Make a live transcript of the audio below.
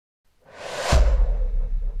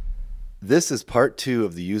This is part 2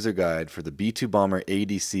 of the user guide for the B2 Bomber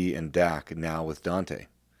ADC and DAC now with Dante.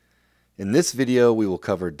 In this video, we will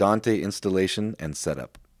cover Dante installation and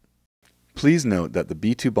setup. Please note that the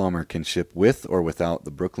B2 Bomber can ship with or without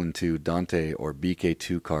the Brooklyn 2 Dante or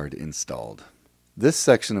BK2 card installed. This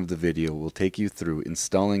section of the video will take you through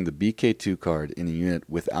installing the BK2 card in a unit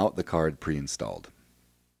without the card pre-installed.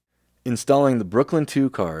 Installing the Brooklyn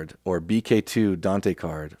 2 card or BK2 Dante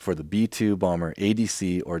card for the B2 Bomber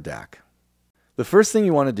ADC or DAC. The first thing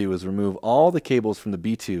you want to do is remove all the cables from the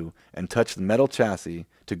B2 and touch the metal chassis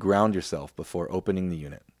to ground yourself before opening the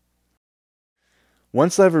unit.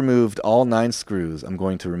 Once I've removed all 9 screws, I'm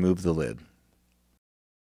going to remove the lid.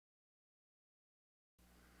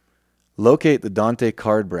 Locate the Dante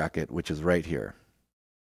card bracket, which is right here.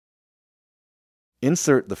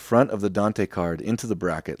 Insert the front of the Dante card into the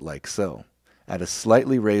bracket like so, at a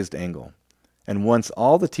slightly raised angle, and once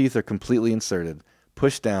all the teeth are completely inserted,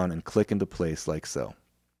 push down and click into place like so.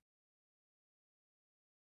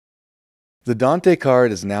 The Dante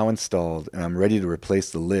card is now installed and I'm ready to replace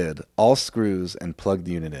the lid, all screws, and plug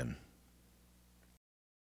the unit in.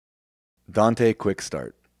 Dante Quick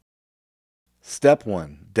Start. Step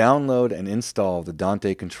 1. Download and install the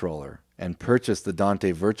Dante controller and purchase the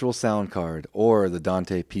Dante Virtual Sound card or the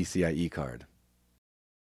Dante PCIe card.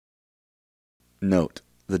 Note: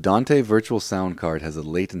 the Dante Virtual Sound card has a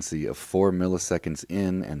latency of 4 milliseconds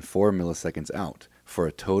in and 4 milliseconds out, for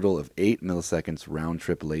a total of 8 milliseconds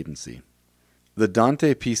round-trip latency. The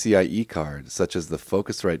Dante PCIe card, such as the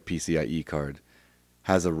Focusrite PCIe card,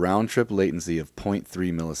 has a round-trip latency of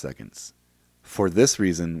 0.3 milliseconds. For this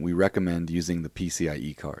reason, we recommend using the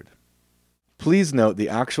PCIe card. Please note the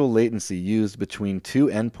actual latency used between two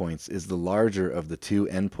endpoints is the larger of the two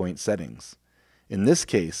endpoint settings. In this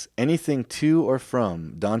case, anything to or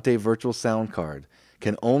from Dante Virtual Sound card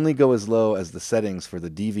can only go as low as the settings for the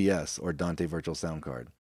DVS or Dante Virtual Sound card,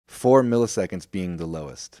 4 milliseconds being the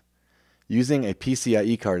lowest. Using a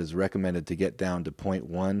PCIe card is recommended to get down to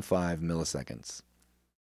 0.15 milliseconds.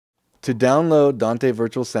 To download Dante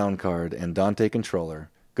Virtual Sound card and Dante controller,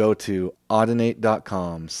 go to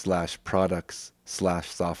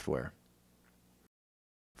audinate.com/products/software.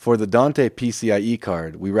 For the Dante PCIe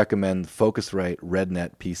card, we recommend Focusrite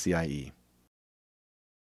RedNet PCIe.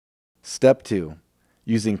 Step 2.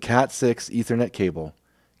 Using Cat6 Ethernet cable,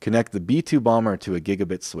 connect the B2 Bomber to a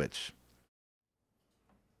gigabit switch.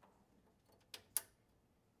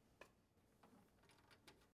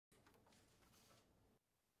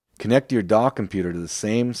 Connect your DAW computer to the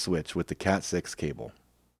same switch with the Cat6 cable.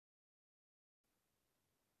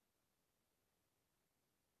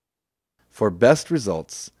 For best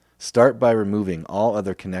results, start by removing all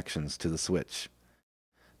other connections to the switch.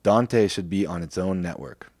 Dante should be on its own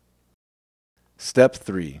network. Step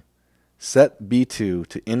 3. Set B2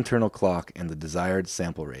 to internal clock and the desired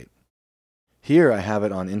sample rate. Here I have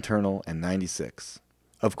it on internal and 96.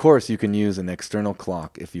 Of course, you can use an external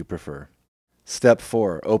clock if you prefer. Step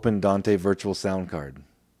 4. Open Dante Virtual Sound card.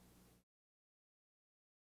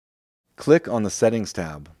 Click on the Settings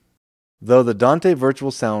tab. Though the Dante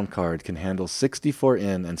Virtual Sound card can handle 64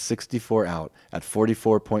 in and 64 out at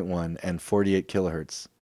 44.1 and 48 kHz,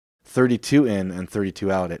 32 in and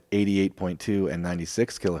 32 out at 88.2 and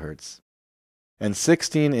 96 kHz, and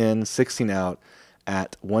 16 in, 16 out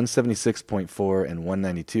at 176.4 and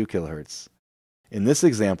 192 kHz. In this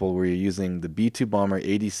example, we're using the B2 Bomber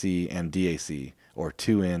ADC and DAC, or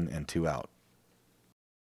 2 in and 2 out.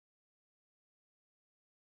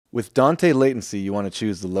 With Dante latency, you want to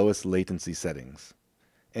choose the lowest latency settings.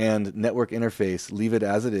 And network interface, leave it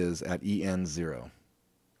as it is at EN0.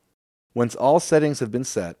 Once all settings have been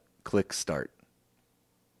set, click Start.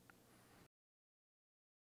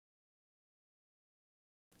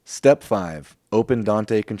 Step 5. Open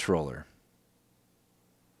Dante controller.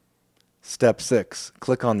 Step 6.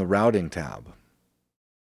 Click on the Routing tab.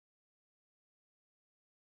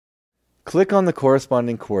 Click on the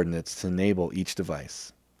corresponding coordinates to enable each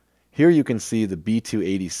device. Here you can see the B2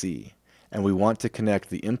 ADC, and we want to connect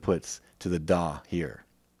the inputs to the DAW here.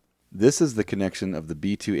 This is the connection of the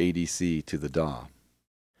B2 ADC to the DAW.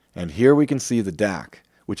 And here we can see the DAC,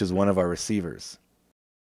 which is one of our receivers.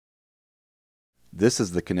 This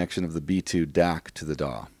is the connection of the B2 DAC to the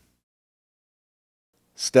DAW.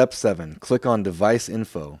 Step 7. Click on Device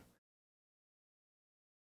Info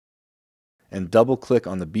and double-click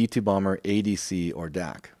on the B2 Bomber ADC or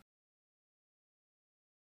DAC.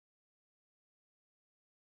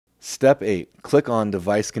 Step 8. Click on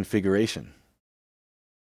Device Configuration.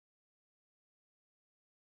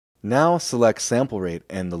 Now select sample rate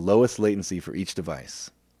and the lowest latency for each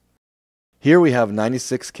device. Here we have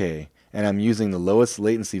 96K and I'm using the lowest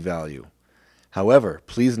latency value. However,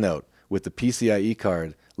 please note, with the PCIe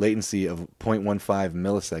card, latency of 0.15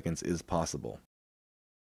 milliseconds is possible.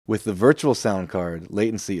 With the virtual sound card,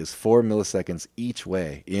 latency is 4 milliseconds each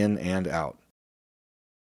way, in and out.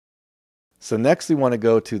 So next we want to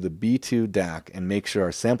go to the B2 DAC and make sure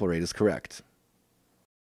our sample rate is correct.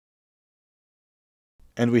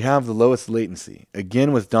 And we have the lowest latency.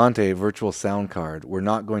 Again, with Dante Virtual Sound Card, we're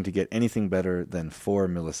not going to get anything better than 4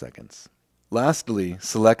 milliseconds. Lastly,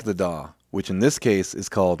 select the DAW, which in this case is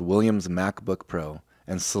called Williams MacBook Pro,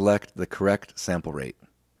 and select the correct sample rate.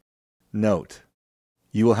 Note: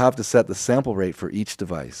 you will have to set the sample rate for each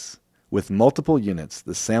device. With multiple units,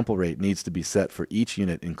 the sample rate needs to be set for each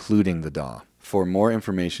unit, including the DAW. For more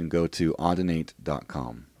information, go to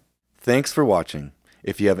audinate.com. Thanks for watching.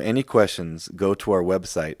 If you have any questions, go to our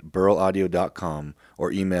website, burlaudio.com,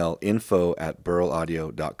 or email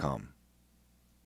info@burlaudio.com.